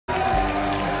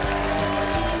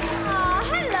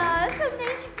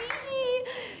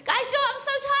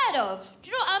of? Do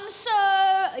you know what I'm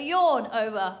so yawn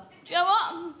over? Do you know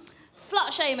what?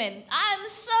 Slut shaming. I'm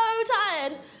so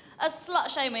tired of slut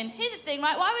shaming. Here's the thing,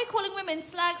 right? Why are we calling women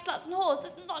slag, sluts and whores?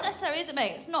 That's not necessary, is it,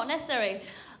 mate? It's not necessary.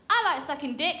 I like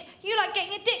sucking dick. You like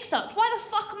getting your dick sucked. Why the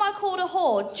fuck am I called a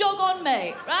whore? Jog on,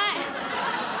 mate, right?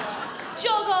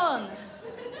 Jog on.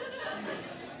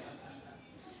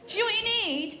 Do you know what you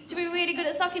need to be really good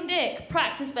at sucking dick?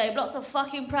 Practice, babe. Lots of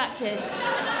fucking practice.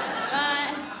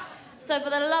 Right? So for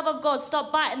the love of God,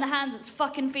 stop biting the hand that's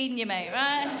fucking feeding you, mate,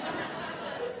 right?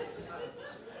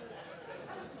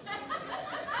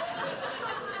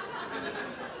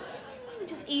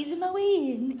 Just easing my way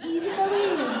in, easing my way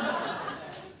in.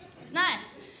 It's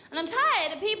nice. And I'm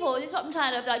tired of people, this is what I'm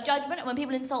tired of, like judgment, when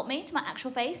people insult me to my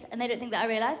actual face and they don't think that I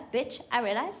realise. Bitch, I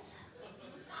realise.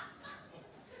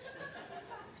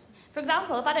 For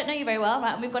example, if I don't know you very well,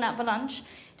 right, and we've gone out for lunch,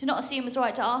 do not assume it's all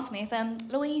right to ask me if,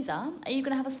 Louisa, are you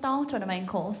going to have a starter and a main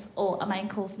course, or a main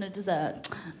course and a dessert?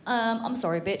 I'm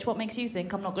sorry, bitch, what makes you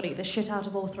think I'm not going to eat the shit out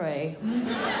of all three?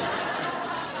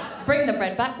 Bring the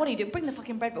bread back. What are you doing? Bring the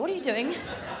fucking bread back. What are you doing?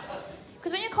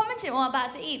 Because when you're commenting on what I'm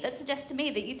about to eat, that suggests to me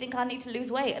that you think I need to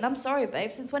lose weight. And I'm sorry,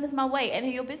 babe, since when is my weight any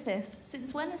of your business?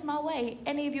 Since when is my weight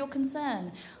any of your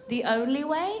concern? The only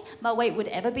way my weight would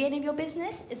ever be any of your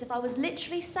business is if I was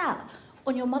literally sat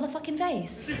on your motherfucking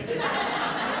face.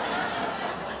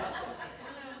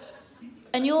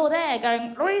 And you're there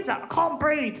going, Louisa, I can't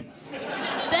breathe.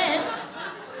 Then,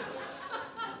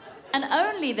 and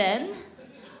only then,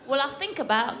 will I think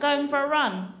about going for a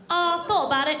run. Oh, I thought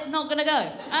about it, not gonna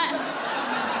go.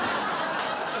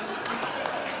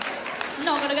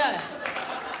 Not gonna go.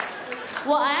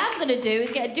 What I am gonna do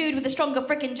is get a dude with a stronger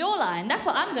frickin' jawline. That's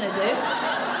what I'm gonna do.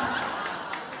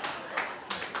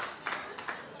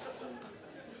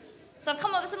 So I've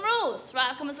come up with some rules, right?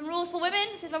 I've come up with some rules for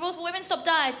women. This is my rules for women. Stop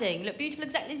dieting. Look beautiful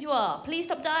exactly as you are. Please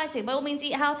stop dieting. By all means,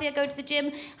 eat healthier, go to the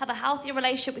gym, have a healthier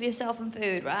relationship with yourself and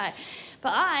food, right?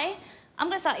 But I'm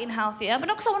going to start eating healthier, but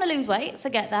not because I want to lose weight,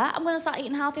 forget that. I'm going to start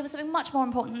eating healthier for something much more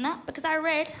important than that, because I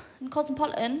read in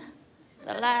Cosmopolitan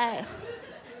that, like,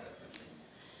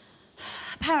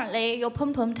 apparently your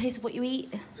pum-pum tastes of what you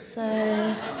eat,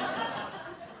 so...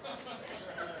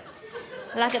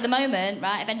 Like, at the moment,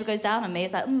 right, if anyone goes down on me,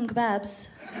 it's like, kebabs,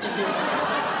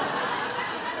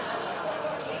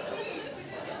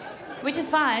 which is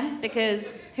fine,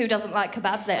 because who doesn't like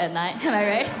kebabs late at night, am I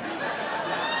right?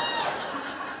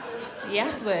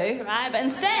 Yes, woo, right? But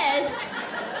instead,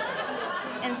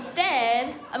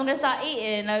 I'm gonna start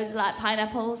eating loads of like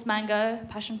pineapples, mango,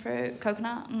 passion fruit,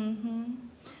 coconut.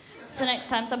 So next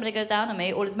time somebody goes down on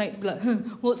me, all his mates will be like,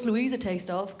 what's Louisa taste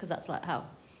of? Because that's like how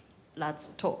lads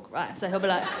talk, right? So he'll be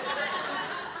like,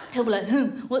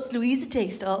 what's Louisa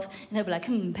taste of? And he'll be like,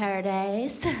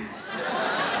 paradise.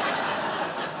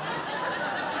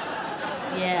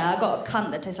 Yeah, I got a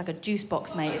cunt that tastes like a juice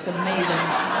box, mate. It's amazing.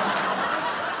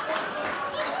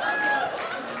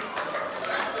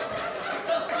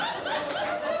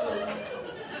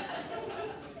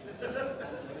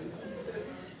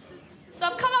 So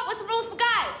I've come up with some rules for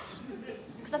guys.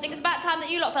 Because I think it's about time that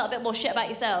you lot felt a bit more shit about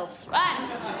yourselves, right?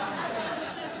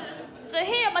 So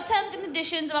here are my terms and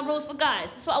conditions and my rules for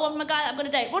guys. This is what I want from a guy that I'm going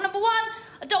to date. Rule number 1,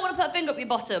 I don't want to put a finger up your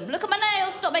bottom. Look at my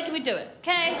nails, stop making me do it,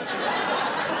 okay?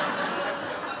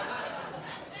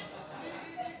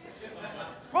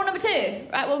 Rule number 2,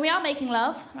 right, when we are making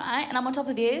love, right, and I'm on top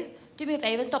of you, do me a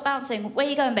favour, stop bouncing. Where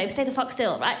you going, babe? Stay the fuck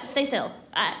still, right? Stay still,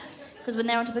 right? Because when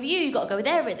they're on top of you, you've got to go with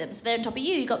their rhythm. So they're on top of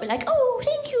you, you've got to be like, oh,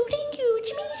 thank you,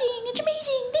 it's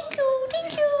amazing, thank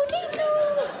you.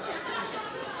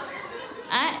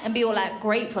 Right? And be all, like,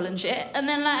 grateful and shit. And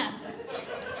then, like,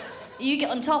 you get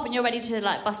on top and you're ready to,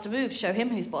 like, bust a move to show him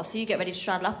who's boss. So you get ready to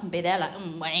straddle up and be there, like,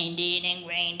 Wayne did.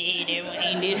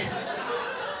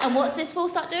 And what's this fool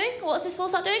start doing? Stop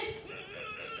it!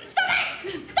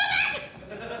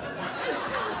 I'm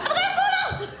gonna fall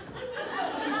off!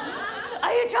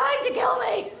 Are you trying to kill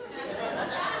me?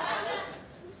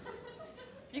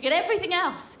 You get everything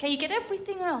else, okay? You get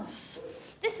everything else.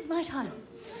 This is my time,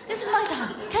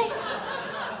 okay?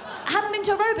 I haven't been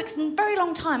to aerobics in a very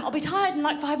long time. I'll be tired in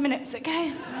like 5 minutes,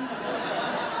 okay?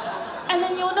 And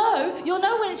then you'll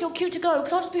know when it's your cue to go,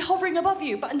 because I'll just be hovering above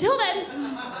you. But until then,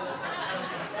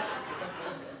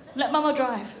 let mama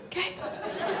drive, okay?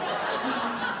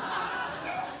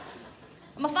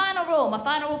 My final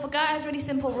rule for guys is a really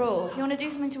simple rule. If you want to do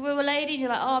something to woo a lady and you're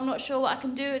like, oh, I'm not sure what I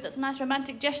can do, that's a nice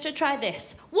romantic gesture, try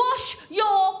this. Wash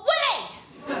your willy!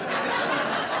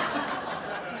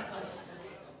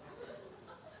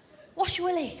 Wash your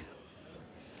willy.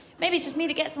 Maybe it's just me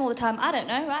that gets them all the time, I don't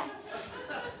know, right?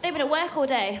 They've been at work all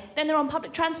day, then they're on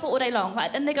public transport all day long,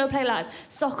 right? Then they go play like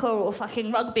soccer or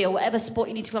fucking rugby or whatever sport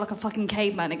you need to feel like a fucking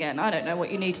caveman again. I don't know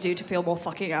what you need to do to feel more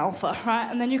fucking alpha, right?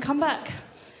 And then you come back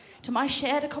to my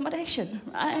shared accommodation,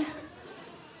 right?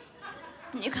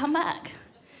 And you come back,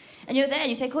 and you're there and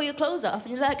you take all your clothes off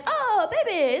and you're like, oh,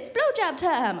 baby, it's blowjob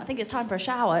time. I think it's time for a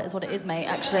shower is what it is, mate,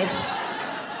 actually.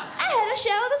 I had a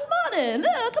shower this morning.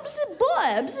 Look, I'm just a boy.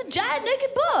 I'm just a giant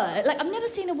naked boy. Like, I've never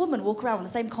seen a woman walk around with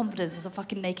the same confidence as a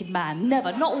fucking naked man.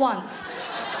 Never, not once.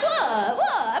 What?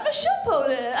 I'm a shop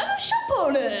owner. I'm a shop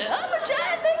owner. I'm a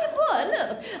giant naked boy.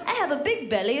 Look, I have a big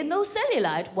belly and no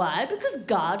cellulite. Why? Because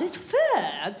God is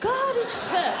fair. God is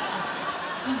fair.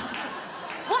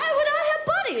 Why would I have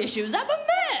body issues? I'm a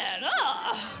man.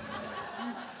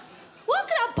 What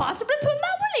could I possibly put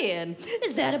my willy in?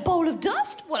 Is that a bowl of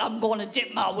dust? Well, I'm going to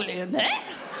dip my willy in there.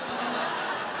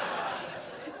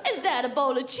 Is that a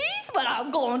bowl of cheese? Well,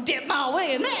 I'm going to dip my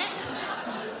willy in there.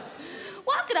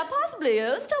 What could I possibly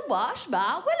use to wash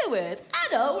my willy with? I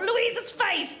know, Louisa's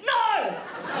face. No!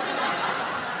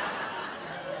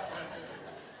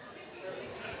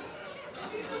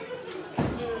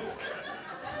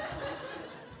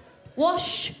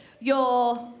 Wash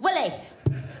your willy.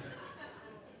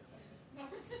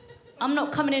 I'm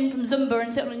not coming in from Zumba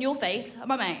and sitting on your face,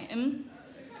 am I, mate?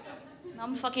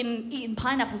 I'm fucking eating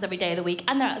pineapples every day of the week,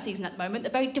 and they're out of season at the moment.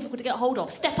 They're very difficult to get hold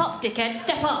of. Step up, dickhead,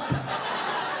 step up.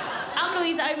 I'm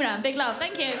Luisa Omielan. Big love,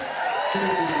 thank you.